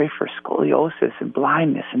 I pray for scoliosis and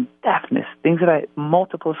blindness and deafness,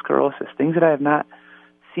 multiple sclerosis, things that I have not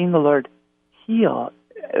seen the Lord heal.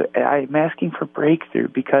 I'm asking for breakthrough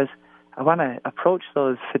because I want to approach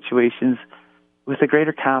those situations with a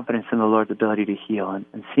greater confidence in the Lord's ability to heal,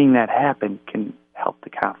 and seeing that happen can help the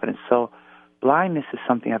confidence. So blindness is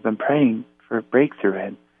something I've been praying for a breakthrough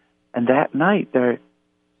in. And that night,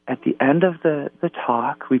 at the end of the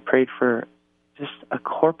talk, we prayed for just a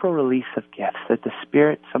corporal release of gifts, that the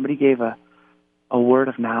Spirit, somebody gave a word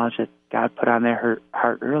of knowledge that God put on their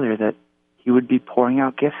heart earlier, that He would be pouring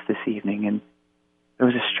out gifts this evening. And there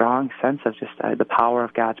was a strong sense of just the power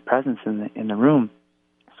of God's presence in the room.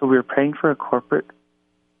 So we were praying for a corporate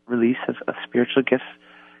release of spiritual gifts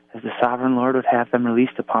as the Sovereign Lord would have them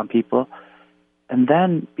released upon people, and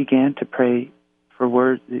then began to pray for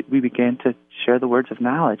words. We began to share the words of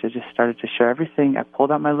knowledge. I just started to share everything. I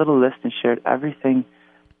pulled out my little list and shared everything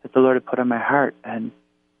that the Lord had put on my heart, and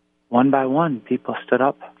one by one, people stood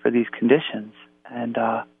up for these conditions. And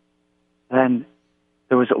then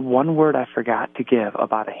there was one word I forgot to give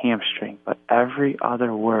about a hamstring, but every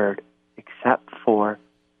other word except for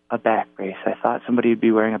a back brace. I thought somebody would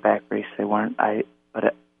be wearing a back brace. They weren't.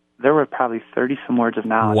 There were probably 30-some words of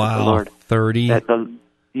knowledge of the Lord. 30?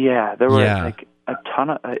 There were a ton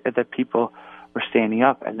of that people were standing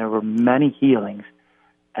up, and there were many healings.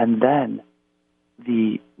 And then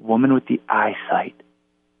the woman with the eyesight.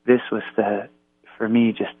 This was for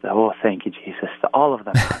me, just thank you, Jesus, all of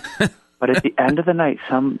them. But at the end of the night,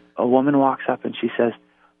 a woman walks up and she says,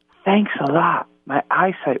 "Thanks a lot. My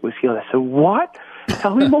eyesight was healed." I said, "What?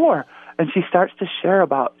 Tell me more." And she starts to share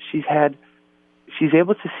about she's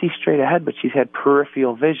able to see straight ahead, but she's had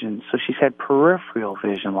peripheral vision. So she's had peripheral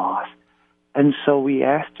vision loss. And so we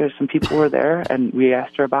asked her, some people were there, and we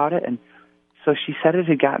asked her about it. And so she said it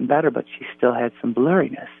had gotten better, but she still had some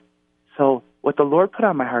blurriness. So what the Lord put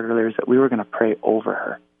on my heart earlier is that we were going to pray over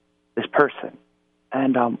her, this person.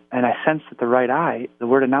 And I sensed that the right eye, the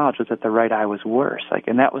word of knowledge was that the right eye was worse.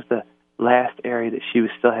 And that was the last area that she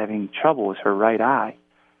was still having trouble, was her right eye.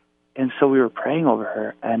 And so we were praying over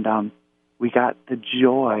her, and we got the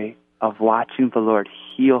joy of watching the Lord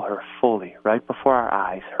heal her fully right before our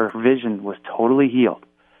eyes. Her vision was totally healed.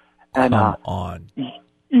 And, Come on.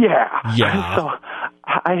 Yeah. So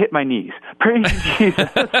I hit my knees. Praise Jesus.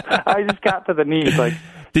 I just got to the knees.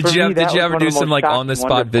 Did you ever do some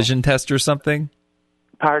on-the-spot vision test or something?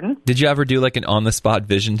 Pardon? Did you ever do an on-the-spot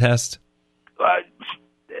vision test?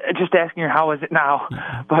 Just asking her, how is it now?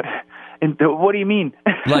 But what do you mean?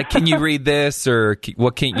 Can you read this, or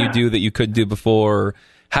what can't you do that you couldn't do before?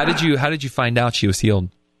 How did you find out she was healed?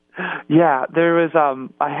 Yeah, there was.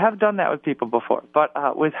 I have done that with people before, but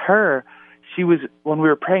with her, when we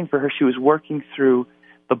were praying for her, she was working through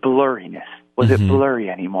the blurriness. Was it blurry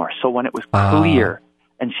anymore? So when it was clear,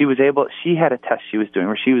 and she had a test she was doing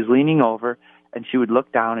where she was leaning over and she would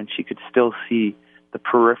look down and she could still see the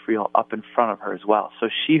peripheral up in front of her as well. So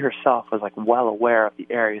she herself was well aware of the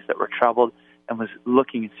areas that were troubled and was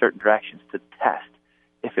looking in certain directions to test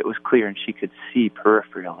if it was clear, and she could see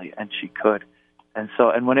peripherally, and she could. And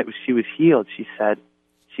when she was healed, she said,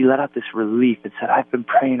 she let out this relief and said, "I've been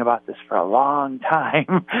praying about this for a long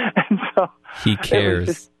time." And so He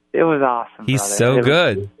cares. It was awesome. He's brother. so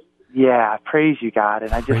good. Yeah, praise you, God.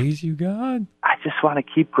 And praise you, God. I just want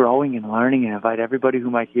to keep growing and learning and invite everybody who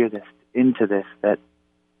might hear this into this, that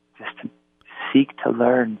just to seek to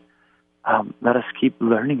learn. Let us keep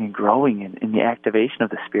learning and growing in the activation of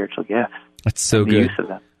the spiritual gifts. That's so good. Use of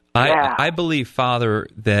them. I believe, Father,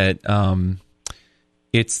 that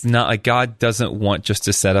it's not like God doesn't want just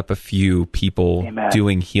to set up a few people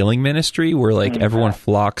doing healing ministry where like everyone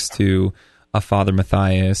flocks to a Father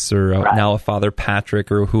Matthias or now a Father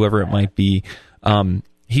Patrick or whoever it might be.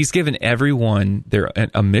 He's given everyone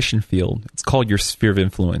a mission field. It's called your sphere of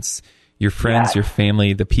influence, your friends, your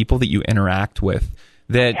family, the people that you interact with.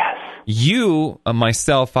 That you,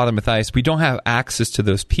 myself, Father Matthias, we don't have access to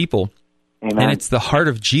those people. Amen. And it's the heart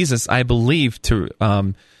of Jesus, I believe, to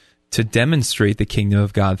demonstrate the kingdom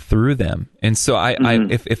of God through them. And so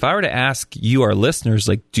if I were to ask you, our listeners,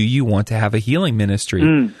 like, do you want to have a healing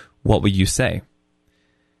ministry? What would you say?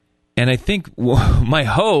 And I think my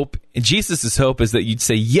hope, Jesus' hope, is that you'd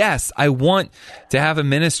say, yes, I want to have a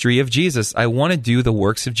ministry of Jesus. I want to do the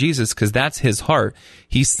works of Jesus because that's his heart.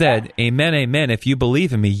 He said, amen, amen. If you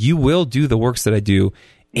believe in me, you will do the works that I do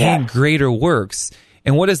and greater works.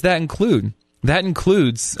 And what does that include? That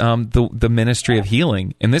includes the ministry of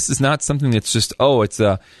healing. And this is not something that's just, it's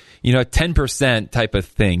a 10% type of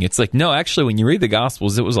thing. It's like, no, actually, when you read the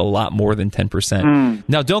Gospels, it was a lot more than 10%.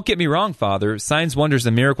 Now, don't get me wrong, Father. Signs, wonders,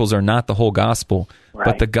 and miracles are not the whole gospel,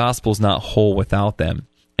 but the gospel's not whole without them.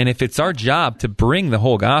 And if it's our job to bring the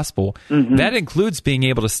whole gospel, that includes being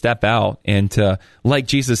able to step out and to, like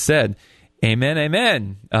Jesus said, amen,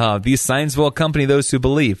 amen. These signs will accompany those who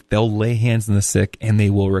believe. They'll lay hands on the sick and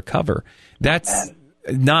they will recover. That's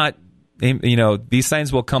not, these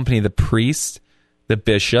signs will accompany the priest, the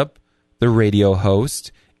bishop, the radio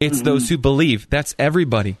host. It's those who believe. That's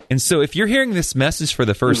everybody. And so if you're hearing this message for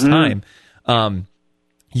the first time,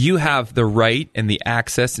 you have the right and the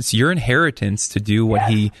access. It's your inheritance to do what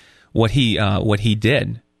he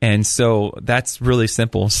did. And so that's really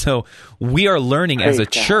simple. So we are learning as a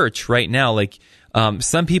church right now, like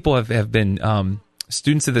some people have been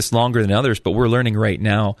students of this longer than others, but we're learning right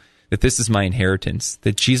now that this is my inheritance,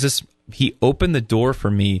 that Jesus, he opened the door for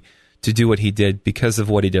me to do what he did because of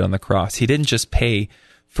what he did on the cross. He didn't just pay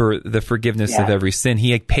for the forgiveness of every sin.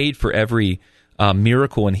 He had paid for every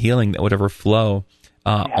miracle and healing that would ever flow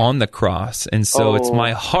on the cross. And so it's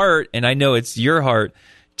my heart, and I know it's your heart,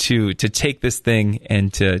 to take this thing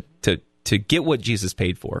and to get what Jesus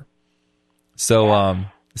paid for. So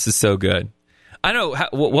this is so good. I know.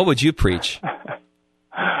 What would you preach?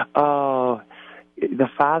 The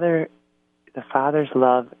Father's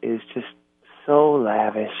love is just so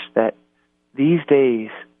lavish that these days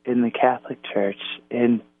in the Catholic Church,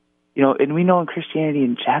 and we know in Christianity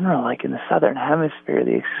in general, like in the Southern Hemisphere,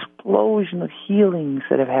 the explosion of healings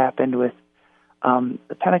that have happened with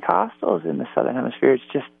the Pentecostals in the Southern Hemisphere,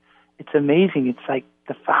 it's amazing. It's like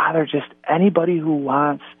the Father, just anybody who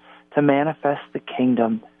wants to manifest the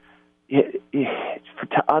kingdom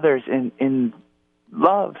to others in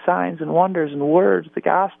love, signs and wonders and words, the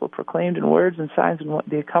gospel proclaimed in words and signs and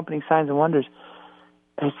the accompanying signs and wonders.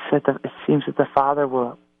 It seems that the Father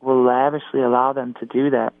will lavishly allow them to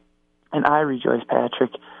do that. And I rejoice,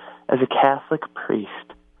 Patrick, as a Catholic priest,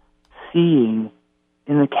 seeing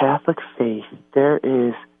in the Catholic faith there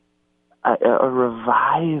is a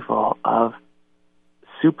revival of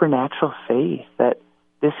supernatural faith, that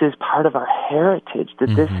this is part of our heritage,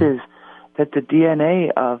 that that the DNA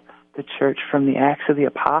of the Church from the Acts of the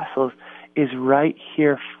Apostles is right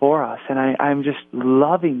here for us. And I'm just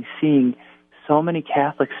loving seeing so many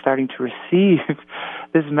Catholics starting to receive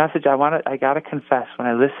this message. I got to confess, when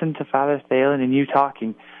I listened to Father Thalen and you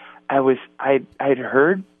talking, I'd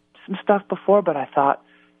heard some stuff before, but I thought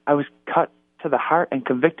I was cut to the heart and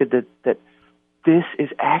convicted that this is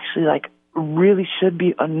actually like really should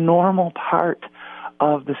be a normal part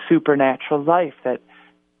of the supernatural life that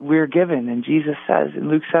we're given. And Jesus says in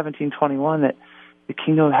Luke 17:21 that the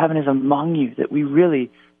kingdom of heaven is among you, that we really,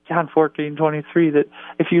 John 14:23, that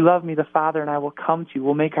if you love me, the Father and I will come to you,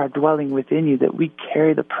 we'll make our dwelling within you, that we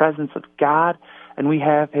carry the presence of God and we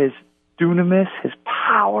have his dunamis, his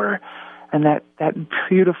power, and that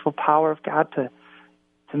beautiful power of God to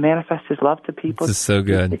manifest his love to people. This is so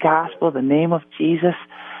good. The gospel, the name of Jesus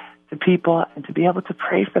to people, and to be able to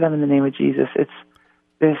pray for them in the name of Jesus. It's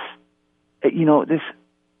this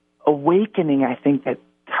awakening, I think, that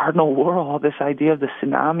Cardinal Wuerl, this idea of the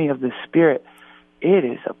tsunami of the Spirit, it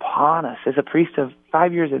is upon us. As a priest of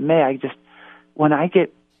 5 years at May,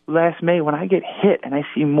 last May, when I get hit and I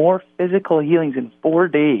see more physical healings in 4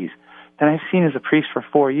 days than I've seen as a priest for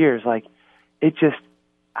 4 years, like, it just,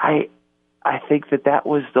 I think that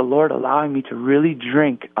was the Lord allowing me to really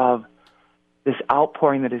drink of this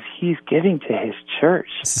outpouring that He's giving to His church.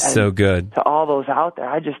 So good. To all those out there,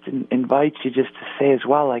 I just invite you just to say as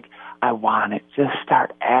well, like, I want it. Just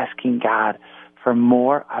start asking God for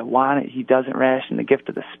more. I want it. He doesn't ration the gift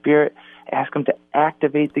of the Spirit. Ask Him to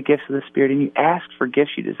activate the gifts of the Spirit. And you ask for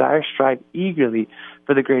gifts you desire, strive eagerly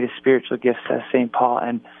for the greatest spiritual gifts, says St. Paul.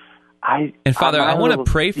 And Father, I want to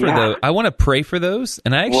pray for those. I want to pray for those,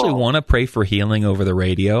 and I actually want to pray for healing over the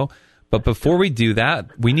radio. But before we do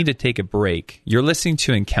that, we need to take a break. You're listening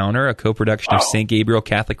to Encounter, a co-production of St. Gabriel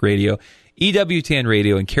Catholic Radio, EWTN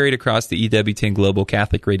Radio, and carried across the EWTN Global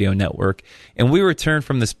Catholic Radio Network. And we return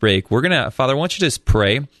from this break. Father, I want you to just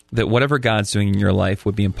pray that whatever God's doing in your life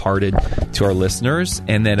would be imparted to our listeners,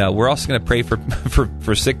 and then we're also going to pray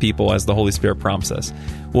for sick people as the Holy Spirit prompts us.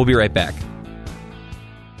 We'll be right back.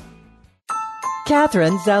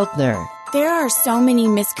 Catherine Zeltner. There are so many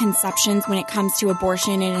misconceptions when it comes to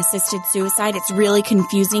abortion and assisted suicide. It's really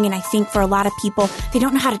confusing, and I think for a lot of people, they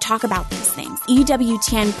don't know how to talk about these things.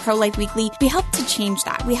 EWTN Pro-Life Weekly, we help to change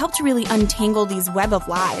that. We help to really untangle these web of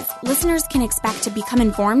lies. Listeners can expect to become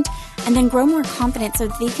informed and then grow more confident so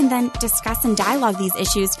they can then discuss and dialogue these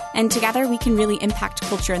issues, and together we can really impact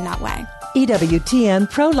culture in that way. EWTN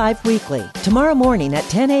Pro-Life Weekly, tomorrow morning at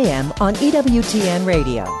 10 a.m. on EWTN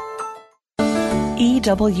Radio.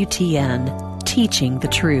 EWTN, teaching the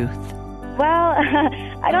truth. Well,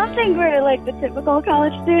 I don't think we're like the typical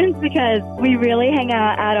college students because we really hang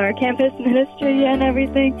out at our campus ministry and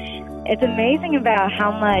everything. It's amazing about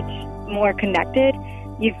how much more connected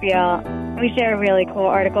you feel. We share really cool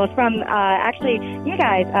articles from actually you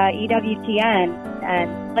guys, EWTN,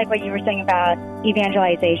 and like what you were saying about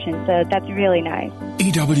evangelization. So that's really nice.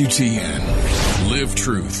 EWTN. Live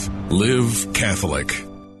truth. Live Catholic.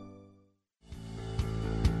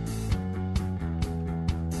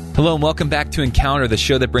 Hello and welcome back to Encounter, the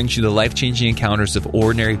show that brings you the life-changing encounters of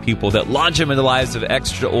ordinary people that launch them into lives of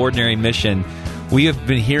extraordinary mission. We have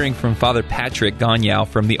been hearing from Father Patrick Gonyeau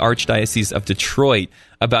from the Archdiocese of Detroit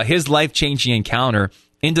about his life-changing encounter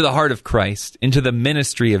into the heart of Christ, into the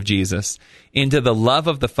ministry of Jesus, into the love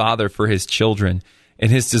of the Father for His children,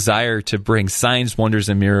 and His desire to bring signs, wonders,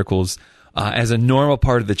 and miracles as a normal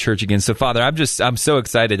part of the church again. So, Father, I'm so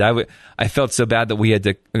excited. I felt so bad that we had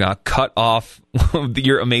to cut off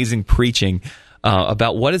your amazing preaching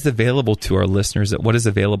about what is available to our listeners, what is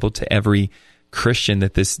available to every Christian,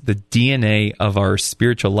 that the DNA of our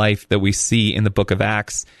spiritual life that we see in the book of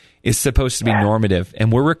Acts is supposed to be normative,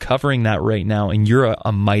 and we're recovering that right now, and you're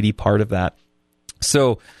a mighty part of that.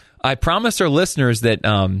 So, I promised our listeners that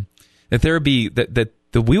that there would be that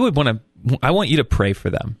we would want to. I want you to pray for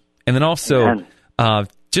them. And then also,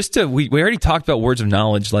 we already talked about words of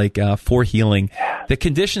knowledge, like for healing, the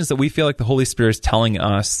conditions that we feel like the Holy Spirit is telling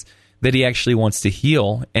us that He actually wants to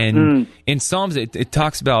heal. And in Psalms, it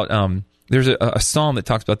talks about, there's a psalm that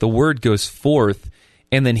talks about the word goes forth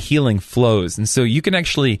and then healing flows. And so you can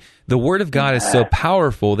actually, the word of God is so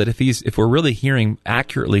powerful that if we're really hearing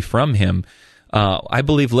accurately from Him, I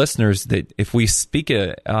believe, listeners, that if we speak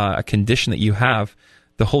a condition that you have,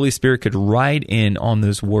 the Holy Spirit could ride in on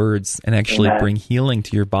those words and actually bring healing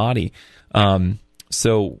to your body.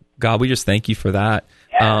 So, God, we just thank you for that.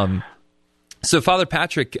 So, Father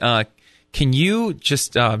Patrick, can you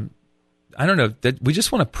just, I don't know, that we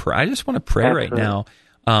just want to pray. I just want to pray right now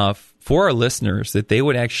for our listeners that they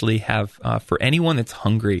would actually have, for anyone that's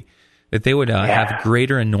hungry, that they would have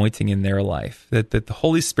greater anointing in their life, that the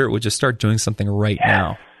Holy Spirit would just start doing something right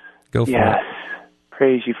now. Go for it.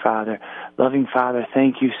 Praise you, Father. Loving Father,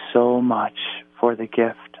 thank you so much for the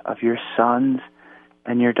gift of your sons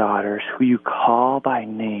and your daughters who you call by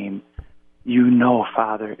name. You know,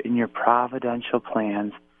 Father, in your providential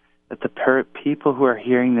plans, that the people who are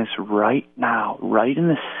hearing this right now, right in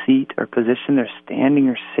the seat or position they're standing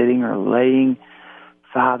or sitting or laying,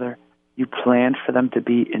 Father, you planned for them to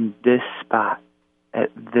be in this spot at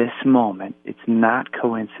this moment. It's not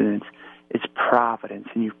coincidence. It's providence,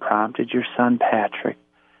 and you prompted your son Patrick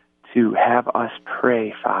to have us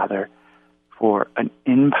pray, Father, for an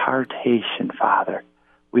impartation, Father.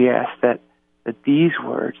 We ask that these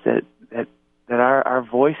words, that our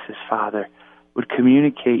voices, Father, would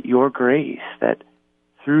communicate your grace, that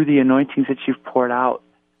through the anointings that you've poured out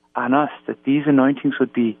on us, that these anointings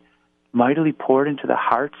would be mightily poured into the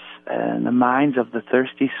hearts and the minds of the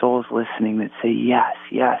thirsty souls listening that say, yes,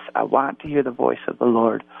 yes, I want to hear the voice of the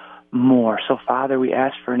Lord more. So, Father, we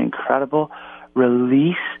ask for an incredible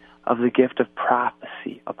release of the gift of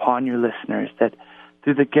prophecy upon your listeners, that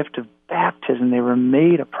through the gift of baptism they were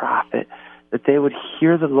made a prophet, that they would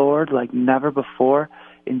hear the Lord like never before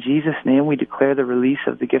In Jesus' name, we declare the release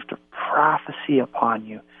of the gift of prophecy upon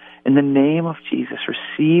you. In the name of Jesus,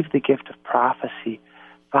 receive the gift of prophecy.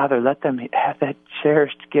 Father, let them have that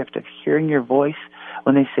cherished gift of hearing your voice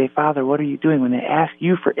when they say, Father, what are you doing? When they ask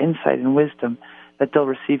you for insight and wisdom, that they'll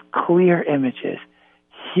receive clear images,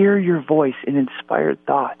 hear your voice in inspired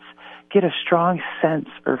thoughts, get a strong sense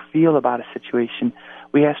or feel about a situation.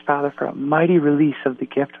 We ask, Father, for a mighty release of the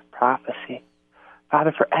gift of prophecy.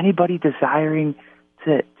 Father, for anybody desiring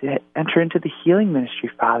to enter into the healing ministry,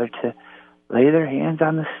 Father, to lay their hands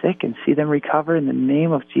on the sick and see them recover in the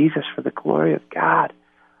name of Jesus for the glory of God.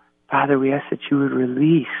 Father, we ask that you would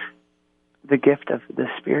release the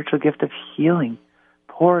spiritual gift of healing.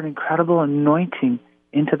 Pour an incredible anointing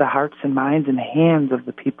into the hearts and minds and hands of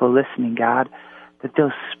the people listening, God, that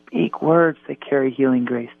they'll speak words that carry healing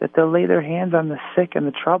grace, that they'll lay their hands on the sick and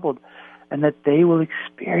the troubled, and that they will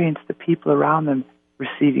experience the people around them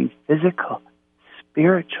receiving physical,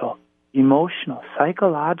 spiritual, emotional,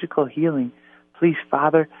 psychological healing. Please,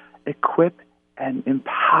 Father, equip and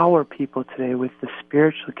empower people today with the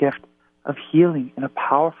spiritual gift of healing in a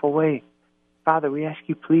powerful way. Father, we ask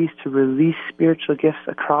you please to release spiritual gifts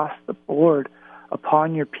across the board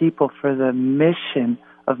upon your people for the mission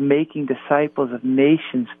of making disciples of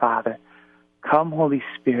nations, Father. Come, Holy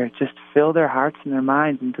Spirit, just fill their hearts and their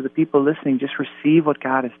minds, and to the people listening, just receive what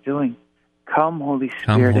God is doing. Come, Holy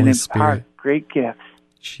Spirit, and impart great gifts.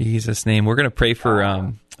 In Jesus' name. We're going to pray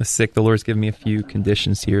for the sick. The Lord's given me a few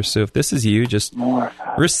conditions here. So if this is you, just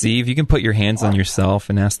receive. You can put your hands on yourself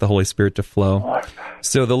and ask the Holy Spirit to flow.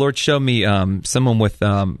 So the Lord showed me someone with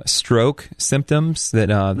stroke symptoms, that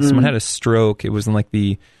someone had a stroke. It was in like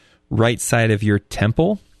the right side of your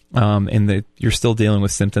temple, and you're still dealing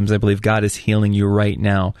with symptoms. I believe God is healing you right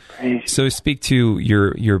now. So speak to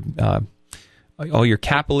your all your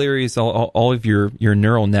capillaries, all of your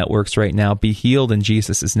neural networks right now. Be healed in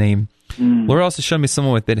Jesus' name. Lord also showed me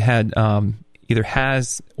someone that had either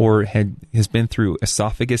has or has been through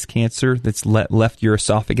esophagus cancer that's left your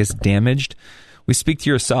esophagus damaged. We speak to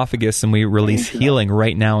your esophagus and we release healing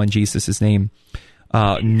right now in Jesus' name.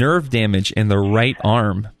 Nerve damage in the right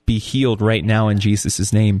arm, be healed right now in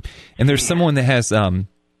Jesus' name. And there's someone that has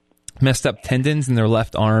messed up tendons in their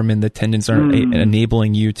left arm, and the tendons aren't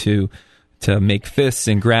enabling you to make fists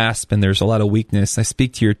and grasp, and there's a lot of weakness. I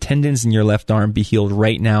speak to your tendons in your left arm, be healed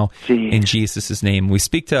right now in Jesus' name. We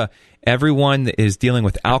speak to everyone that is dealing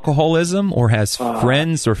with alcoholism or has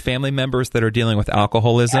friends or family members that are dealing with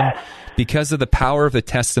alcoholism. Because of the power of the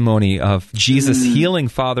testimony of Jesus healing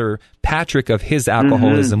Father Patrick of his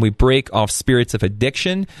alcoholism, we break off spirits of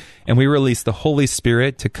addiction, and we release the Holy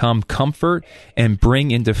Spirit to come comfort and bring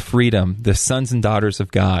into freedom the sons and daughters of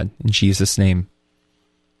God in Jesus' name.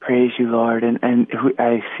 Praise you, Lord. And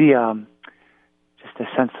I see just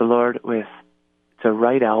a sense the Lord with a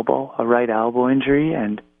right elbow injury,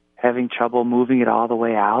 and having trouble moving it all the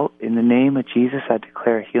way out. In the name of Jesus, I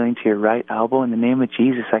declare healing to your right elbow. In the name of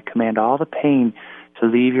Jesus, I command all the pain to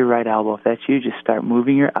leave your right elbow. If that's you, just start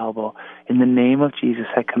moving your elbow. In the name of Jesus,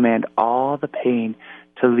 I command all the pain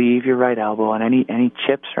to leave your right elbow, and any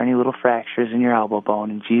chips or any little fractures in your elbow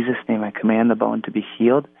bone. In Jesus' name, I command the bone to be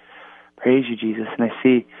healed. Praise you, Jesus. And I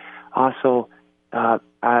see also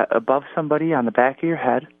above somebody on the back of your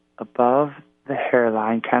head, above the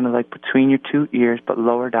hairline, kind of like between your two ears, but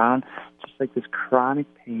lower down, just like this chronic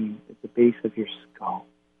pain at the base of your skull.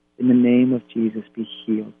 In the name of Jesus, be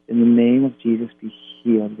healed. In the name of Jesus, be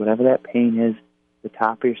healed. Whatever that pain is, the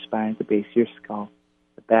top of your spine, at the base of your skull,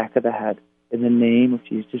 the back of the head. In the name of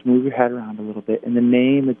Jesus, just move your head around a little bit. In the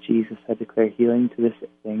name of Jesus, I declare healing to this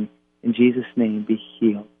thing. In Jesus' name, be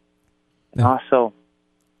healed. And also,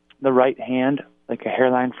 the right hand, like a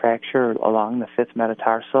hairline fracture along the fifth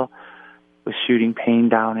metatarsal, was shooting pain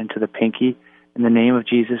down into the pinky. In the name of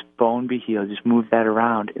Jesus, bone be healed. Just move that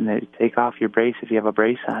around, and then take off your brace if you have a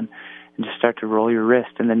brace on, and just start to roll your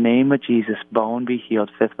wrist. In the name of Jesus, bone be healed,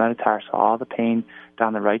 fifth metatarsal, all the pain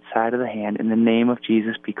down the right side of the hand. In the name of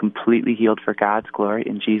Jesus, be completely healed for God's glory.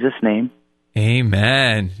 In Jesus' name.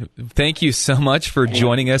 Amen. Thank you so much for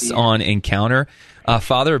joining us on Encounter.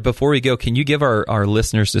 Father, before we go, can you give our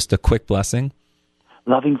listeners just a quick blessing?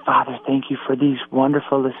 Loving Father, thank you for these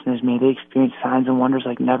wonderful listeners. May they experience signs and wonders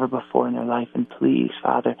like never before in their life. And please,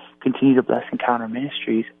 Father, continue to bless Encounter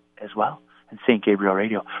Ministries as well, and St. Gabriel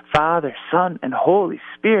Radio. Father, Son, and Holy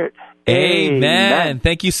Spirit, Amen.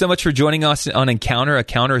 Thank you so much for joining us on Encounter.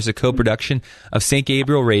 Encounter is a co-production of St.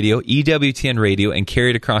 Gabriel Radio, EWTN Radio, and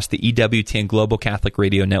carried across the EWTN Global Catholic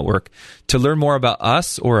Radio Network. To learn more about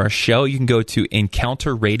us or our show, you can go to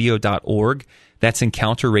encounterradio.org. That's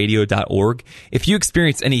encounterradio.org. If you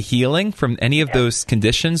experience any healing from any of those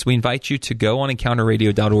conditions, we invite you to go on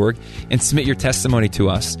encounterradio.org and submit your testimony to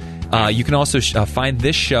us. You can also find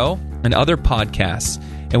this show and other podcasts.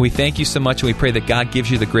 And we thank you so much, and we pray that God gives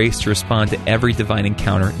you the grace to respond to every divine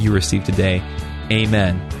encounter you receive today.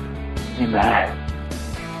 Amen. Amen.